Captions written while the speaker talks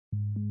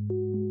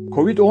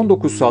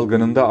Covid-19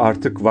 salgınında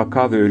artık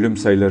vaka ve ölüm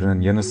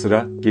sayılarının yanı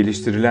sıra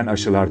geliştirilen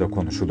aşılar da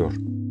konuşuluyor.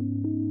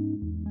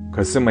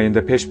 Kasım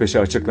ayında peş peşe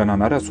açıklanan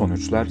ara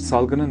sonuçlar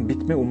salgının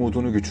bitme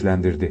umudunu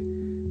güçlendirdi.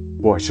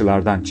 Bu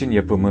aşılardan Çin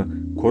yapımı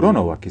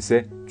CoronaVac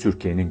ise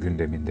Türkiye'nin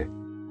gündeminde.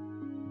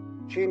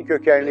 Çin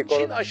kökenli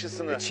Çin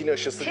aşısını.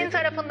 Çin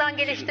tarafından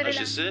geliştirilen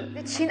Aşısı.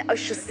 Çin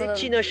aşısının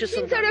Çin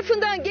aşısının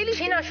tarafından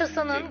Çin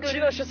aşısının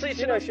Çin aşısı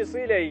için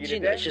aşısıyla ilgili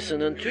Çin de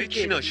aşısının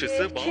Türkiye Çin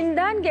aşısı.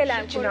 Çin'den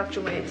gelen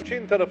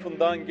Çin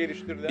tarafından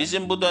geliştirilen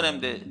Bizim bu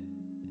dönemde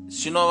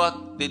Sinovac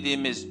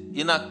dediğimiz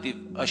inaktif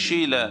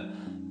aşıyla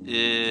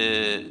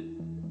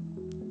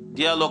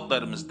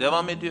diyaloglarımız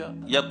devam ediyor.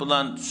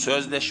 Yapılan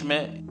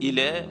sözleşme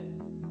ile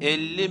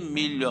 50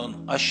 milyon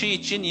aşı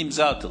için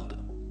imza atıldı.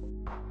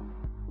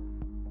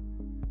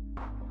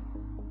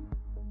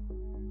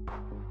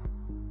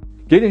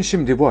 Gelin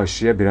şimdi bu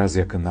aşıya biraz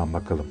yakından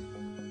bakalım.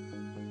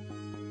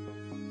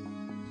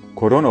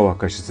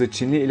 CoronaVac aşısı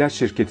Çinli ilaç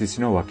şirketi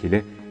Sinovac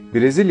ile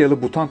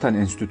Brezilyalı Butantan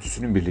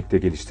Enstitüsü'nün birlikte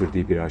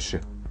geliştirdiği bir aşı.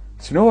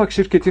 Sinovac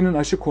şirketinin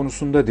aşı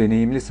konusunda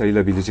deneyimli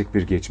sayılabilecek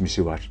bir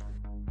geçmişi var.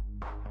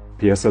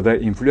 Piyasada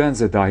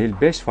influenza dahil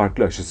 5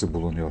 farklı aşısı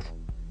bulunuyor.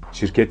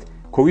 Şirket,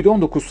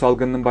 Covid-19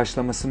 salgınının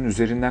başlamasının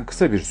üzerinden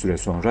kısa bir süre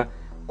sonra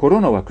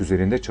CoronaVac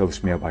üzerinde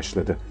çalışmaya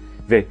başladı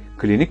ve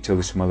klinik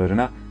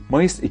çalışmalarına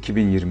Mayıs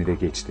 2020'de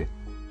geçti.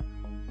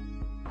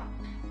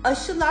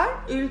 Aşılar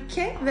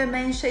ülke ve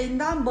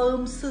menşeinden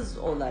bağımsız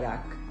olarak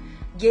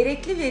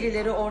gerekli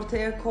verileri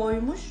ortaya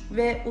koymuş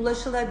ve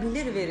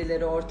ulaşılabilir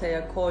verileri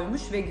ortaya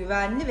koymuş ve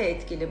güvenli ve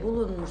etkili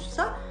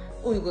bulunmuşsa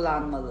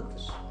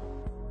uygulanmalıdır.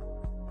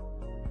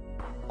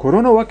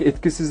 CoronaVac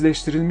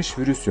etkisizleştirilmiş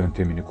virüs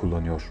yöntemini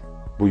kullanıyor.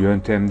 Bu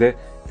yöntemde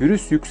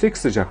virüs yüksek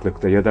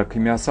sıcaklıkta ya da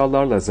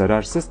kimyasallarla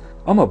zararsız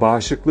ama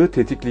bağışıklığı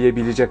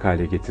tetikleyebilecek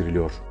hale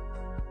getiriliyor.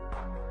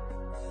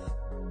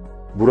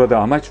 Burada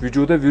amaç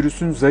vücuda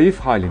virüsün zayıf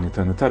halini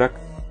tanıtarak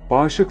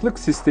bağışıklık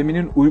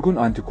sisteminin uygun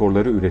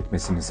antikorları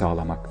üretmesini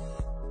sağlamak.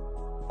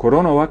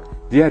 CoronaVac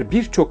diğer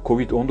birçok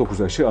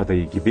Covid-19 aşı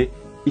adayı gibi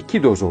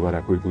 2 doz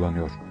olarak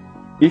uygulanıyor.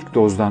 İlk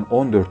dozdan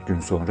 14 gün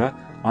sonra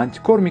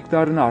antikor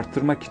miktarını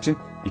arttırmak için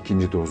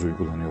ikinci doz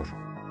uygulanıyor.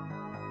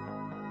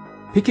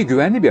 Peki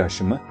güvenli bir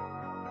aşı mı?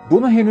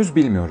 Bunu henüz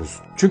bilmiyoruz.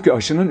 Çünkü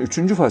aşının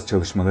 3. faz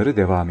çalışmaları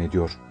devam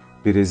ediyor.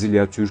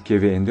 Brezilya,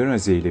 Türkiye ve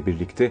Endonezya ile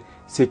birlikte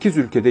 8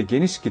 ülkede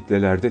geniş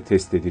kitlelerde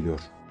test ediliyor.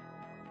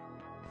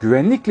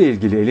 Güvenlikle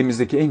ilgili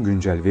elimizdeki en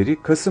güncel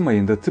veri Kasım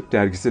ayında tıp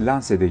dergisi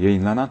Lancet'de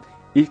yayınlanan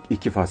ilk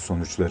 2 faz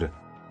sonuçları.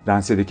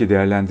 Lancet'deki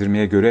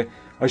değerlendirmeye göre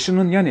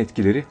aşının yan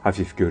etkileri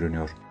hafif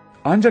görünüyor.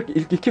 Ancak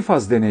ilk 2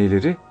 faz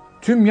deneyleri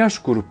tüm yaş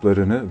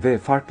gruplarını ve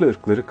farklı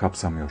ırkları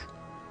kapsamıyor.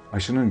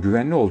 Aşının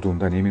güvenli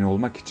olduğundan emin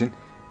olmak için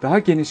daha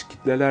geniş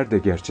kitlelerde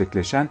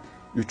gerçekleşen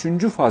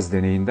 3. faz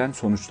deneyinden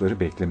sonuçları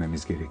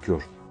beklememiz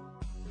gerekiyor.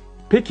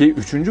 Peki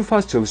 3.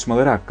 faz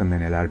çalışmaları hakkında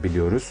neler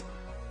biliyoruz?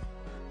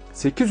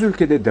 8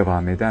 ülkede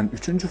devam eden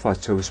 3.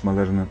 faz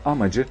çalışmalarının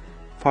amacı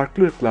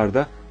farklı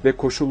ırklarda ve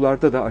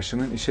koşullarda da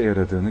aşının işe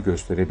yaradığını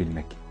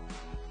gösterebilmek.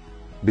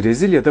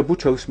 Brezilya'da bu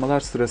çalışmalar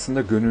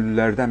sırasında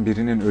gönüllülerden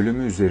birinin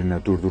ölümü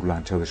üzerine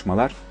durdurulan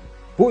çalışmalar,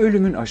 bu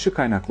ölümün aşı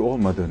kaynaklı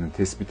olmadığının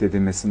tespit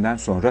edilmesinden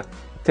sonra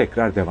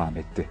tekrar devam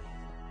etti.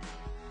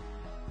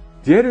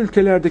 Diğer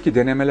ülkelerdeki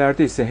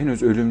denemelerde ise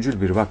henüz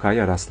ölümcül bir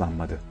vakaya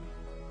rastlanmadı.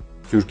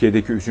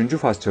 Türkiye'deki 3.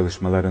 faz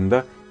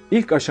çalışmalarında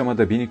ilk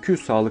aşamada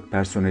 1200 sağlık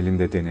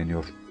personelinde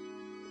deneniyor.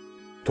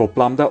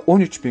 Toplamda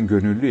 13.000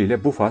 gönüllü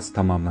ile bu faz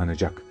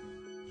tamamlanacak.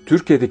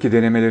 Türkiye'deki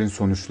denemelerin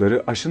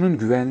sonuçları aşının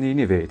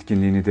güvenliğini ve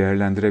etkinliğini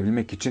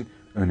değerlendirebilmek için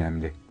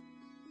önemli.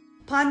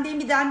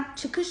 Pandemiden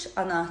çıkış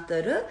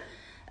anahtarı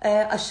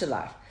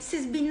aşılar.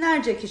 Siz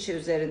binlerce kişi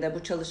üzerinde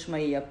bu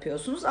çalışmayı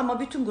yapıyorsunuz ama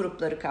bütün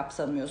grupları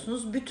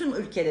kapsamıyorsunuz, bütün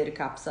ülkeleri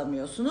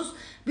kapsamıyorsunuz,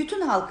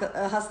 bütün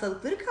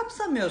hastalıkları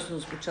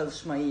kapsamıyorsunuz bu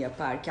çalışmayı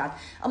yaparken.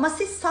 Ama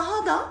siz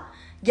sahada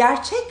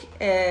gerçek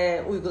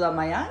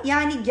uygulamaya,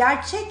 yani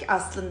gerçek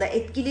aslında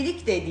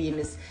etkililik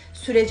dediğimiz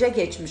sürece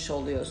geçmiş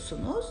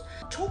oluyorsunuz.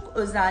 Çok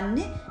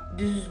özenli,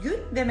 düzgün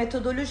ve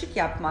metodolojik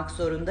yapmak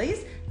zorundayız.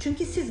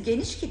 Çünkü siz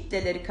geniş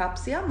kitleleri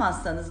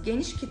kapsayamazsanız,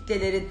 geniş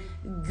kitlelerin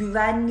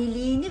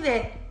güvenliliğini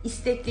ve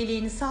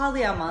istekliliğini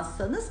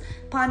sağlayamazsanız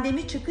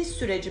pandemi çıkış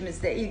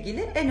sürecimizle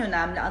ilgili en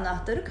önemli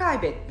anahtarı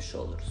kaybetmiş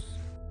oluruz.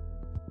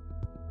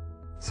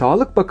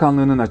 Sağlık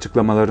Bakanlığı'nın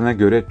açıklamalarına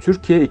göre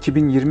Türkiye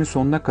 2020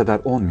 sonuna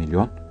kadar 10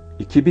 milyon,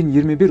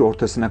 2021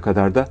 ortasına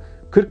kadar da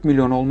 40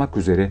 milyon olmak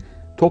üzere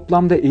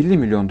toplamda 50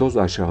 milyon doz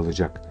aşı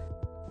alacak.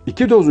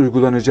 2 doz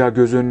uygulanacağı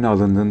göz önüne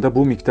alındığında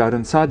bu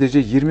miktarın sadece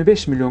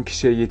 25 milyon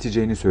kişiye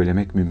yeteceğini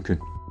söylemek mümkün.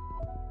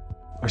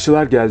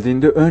 Aşılar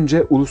geldiğinde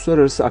önce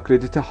Uluslararası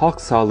Akredite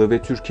Halk Sağlığı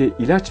ve Türkiye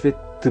İlaç ve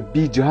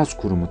Tıbbi Cihaz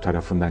Kurumu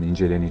tarafından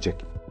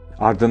incelenecek.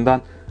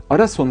 Ardından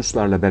ara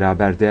sonuçlarla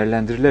beraber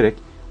değerlendirilerek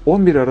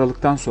 11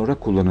 Aralık'tan sonra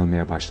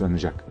kullanılmaya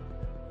başlanacak.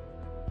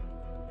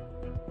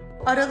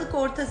 Aralık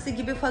ortası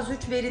gibi faz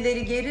 3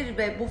 verileri gelir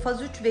ve bu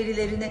faz 3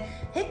 verilerini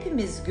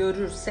hepimiz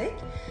görürsek,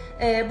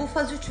 bu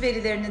faz 3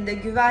 verilerinin de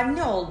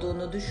güvenli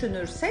olduğunu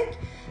düşünürsek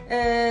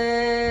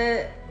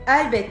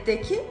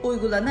Elbette ki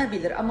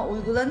uygulanabilir ama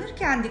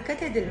uygulanırken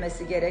dikkat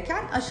edilmesi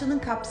gereken aşının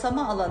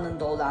kapsama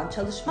alanında olan,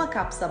 çalışma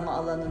kapsamı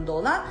alanında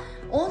olan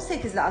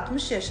 18 ile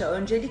 60 yaşa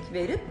öncelik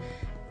verip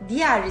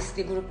diğer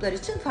riskli gruplar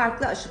için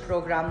farklı aşı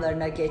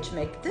programlarına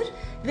geçmektir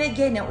ve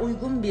gene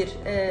uygun bir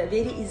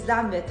veri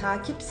izlem ve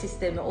takip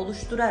sistemi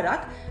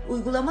oluşturarak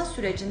uygulama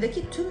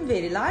sürecindeki tüm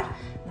veriler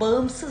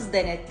bağımsız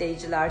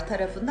denetleyiciler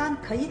tarafından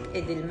kayıt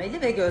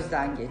edilmeli ve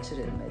gözden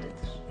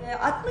geçirilmelidir.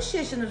 60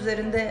 yaşın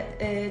üzerinde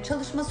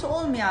çalışması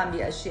olmayan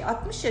bir aşıyı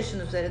 60 yaşın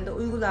üzerinde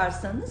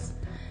uygularsanız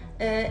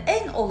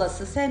en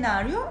olası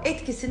senaryo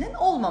etkisinin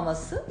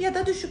olmaması ya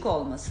da düşük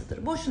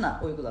olmasıdır.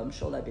 Boşuna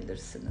uygulamış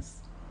olabilirsiniz.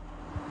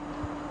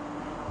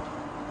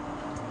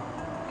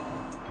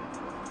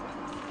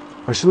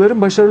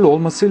 Aşıların başarılı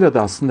olmasıyla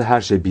da aslında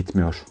her şey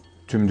bitmiyor.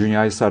 Tüm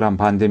dünyayı saran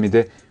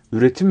pandemide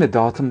üretim ve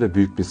dağıtım da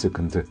büyük bir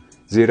sıkıntı.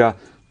 Zira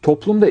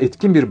toplumda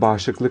etkin bir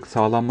bağışıklık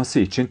sağlanması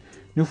için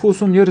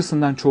nüfusun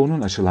yarısından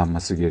çoğunun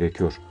aşılanması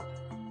gerekiyor.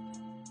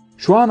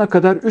 Şu ana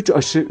kadar 3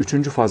 aşı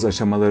 3. faz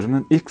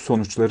aşamalarının ilk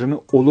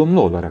sonuçlarını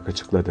olumlu olarak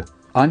açıkladı.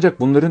 Ancak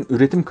bunların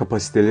üretim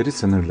kapasiteleri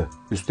sınırlı.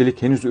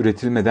 Üstelik henüz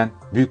üretilmeden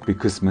büyük bir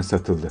kısmı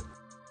satıldı.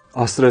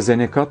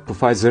 AstraZeneca,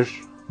 Pfizer,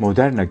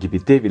 Moderna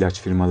gibi dev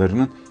ilaç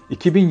firmalarının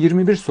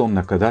 2021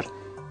 sonuna kadar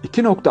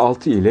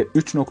 2.6 ile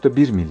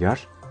 3.1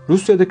 milyar,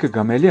 Rusya'daki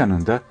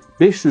Gamaleyan'ın da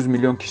 500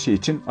 milyon kişi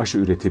için aşı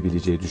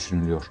üretebileceği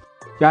düşünülüyor.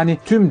 Yani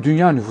tüm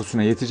dünya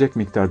nüfusuna yetecek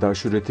miktarda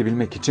aşı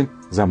üretebilmek için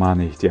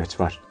zamana ihtiyaç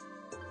var.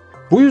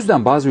 Bu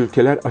yüzden bazı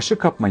ülkeler aşı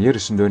kapma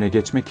yarışında öne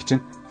geçmek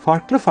için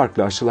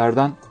farklı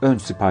aşılardan ön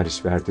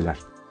sipariş verdiler.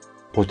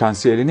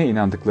 Potansiyeline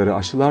inandıkları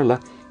aşılarla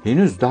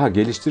henüz daha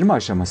geliştirme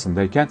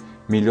aşamasındayken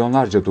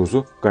milyonlarca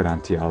dozu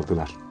garantiye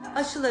aldılar.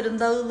 Aşıların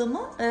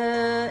dağılımı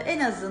en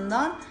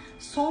azından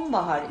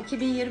sonbahar,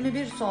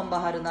 2021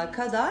 sonbaharına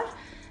kadar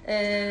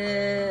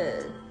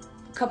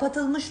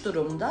kapatılmış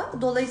durumda.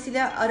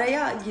 Dolayısıyla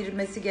araya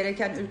girmesi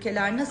gereken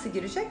ülkeler nasıl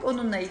girecek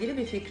onunla ilgili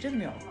bir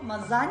fikrim yok. Ama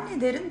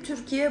zannederim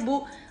Türkiye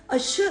bu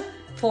aşı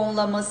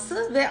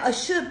fonlaması ve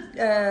aşı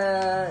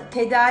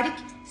tedarik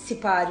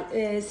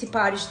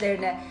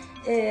siparişlerine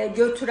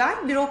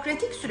götüren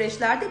bürokratik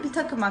süreçlerde bir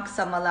takım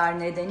aksamalar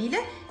nedeniyle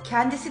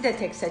kendisi de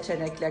tek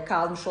seçenekle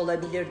kalmış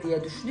olabilir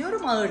diye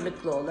düşünüyorum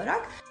ağırlıklı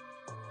olarak.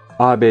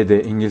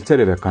 ABD,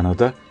 İngiltere ve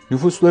Kanada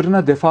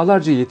nüfuslarına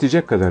defalarca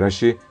yetecek kadar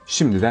aşıyı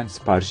şimdiden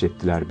sipariş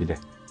ettiler bile.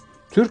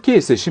 Türkiye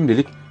ise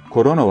şimdilik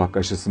CoronaVac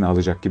aşısını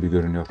alacak gibi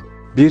görünüyor.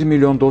 1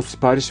 milyon doz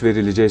sipariş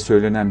verileceği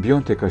söylenen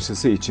Biotech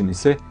aşısı için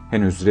ise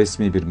henüz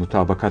resmi bir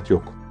mutabakat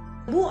yok.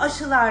 Bu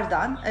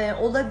aşılardan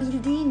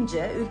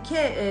olabildiğince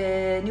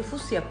ülke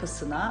nüfus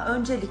yapısına,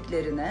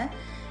 önceliklerine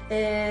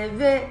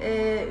ve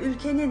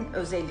ülkenin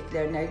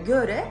özelliklerine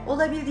göre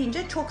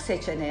olabildiğince çok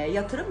seçeneğe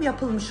yatırım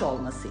yapılmış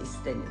olması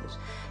istenilir.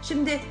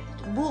 Şimdi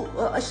bu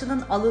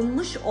aşının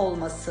alınmış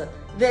olması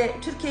ve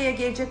Türkiye'ye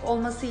gelecek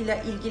olmasıyla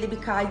ilgili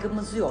bir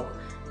kaygımız yok.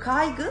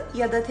 Kaygı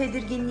ya da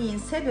tedirginliğin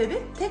sebebi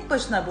tek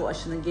başına bu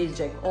aşının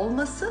gelecek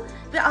olması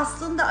ve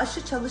aslında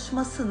aşı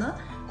çalışmasını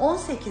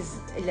 18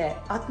 ile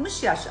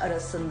 60 yaş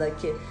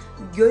arasındaki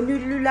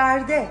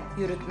gönüllülerde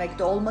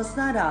yürütmekte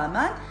olmasına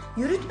rağmen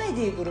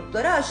yürütmediği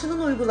gruplara aşının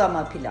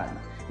uygulama planı.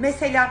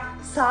 Mesela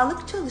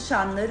sağlık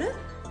çalışanları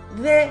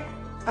ve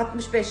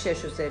 65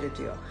 yaş üzeri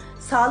diyor.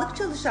 Sağlık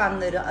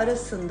çalışanları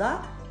arasında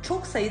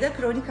çok sayıda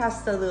kronik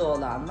hastalığı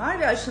olan var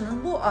ve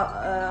aşının bu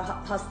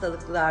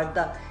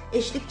hastalıklarda,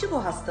 eşlikçi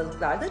bu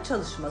hastalıklarda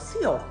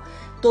çalışması yok.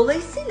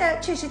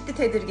 Dolayısıyla çeşitli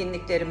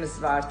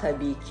tedirginliklerimiz var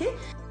tabii ki.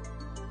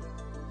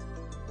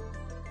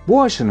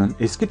 Bu aşının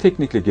eski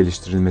teknikle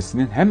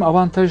geliştirilmesinin hem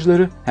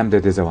avantajları hem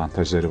de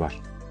dezavantajları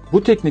var.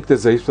 Bu teknikte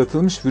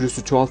zayıflatılmış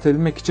virüsü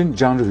çoğaltabilmek için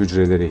canlı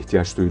hücrelere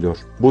ihtiyaç duyuluyor.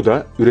 Bu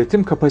da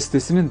üretim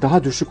kapasitesinin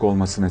daha düşük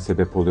olmasına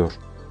sebep oluyor.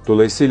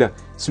 Dolayısıyla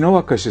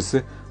Sinovac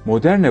aşısı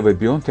Moderna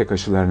ve Biotech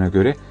aşılarına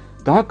göre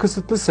daha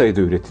kısıtlı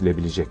sayıda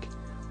üretilebilecek.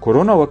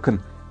 CoronaVac'ın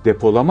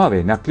depolama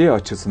ve nakliye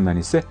açısından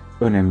ise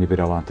önemli bir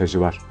avantajı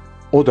var.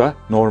 O da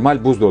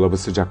normal buzdolabı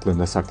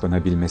sıcaklığında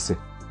saklanabilmesi.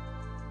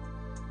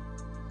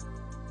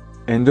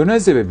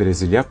 Endonezya ve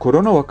Brezilya,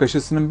 CoronaVac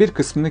aşısının bir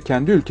kısmını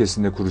kendi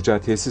ülkesinde kuracağı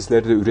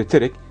tesislerde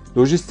üreterek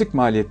lojistik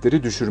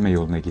maliyetleri düşürme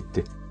yoluna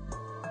gitti.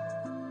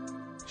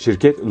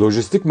 Şirket,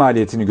 lojistik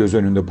maliyetini göz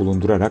önünde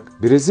bulundurarak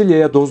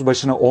Brezilya'ya doz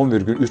başına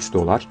 10,3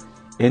 dolar,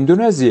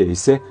 Endonezya'ya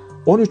ise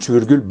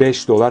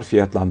 13,5 dolar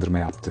fiyatlandırma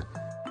yaptı.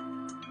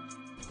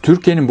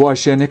 Türkiye'nin bu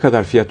aşıya ne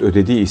kadar fiyat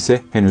ödediği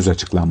ise henüz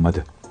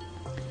açıklanmadı.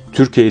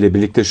 Türkiye ile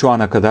birlikte şu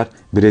ana kadar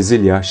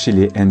Brezilya,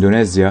 Şili,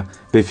 Endonezya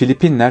ve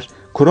Filipinler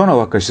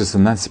CoronaVac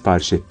aşısından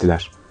sipariş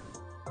ettiler.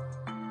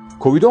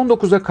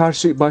 Covid-19'a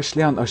karşı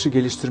başlayan aşı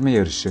geliştirme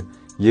yarışı,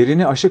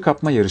 yerini aşı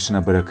kapma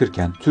yarışına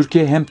bırakırken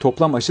Türkiye hem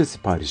toplam aşı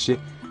siparişi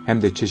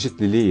hem de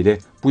çeşitliliği ile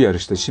bu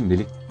yarışta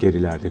şimdilik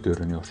gerilerde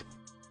görünüyor.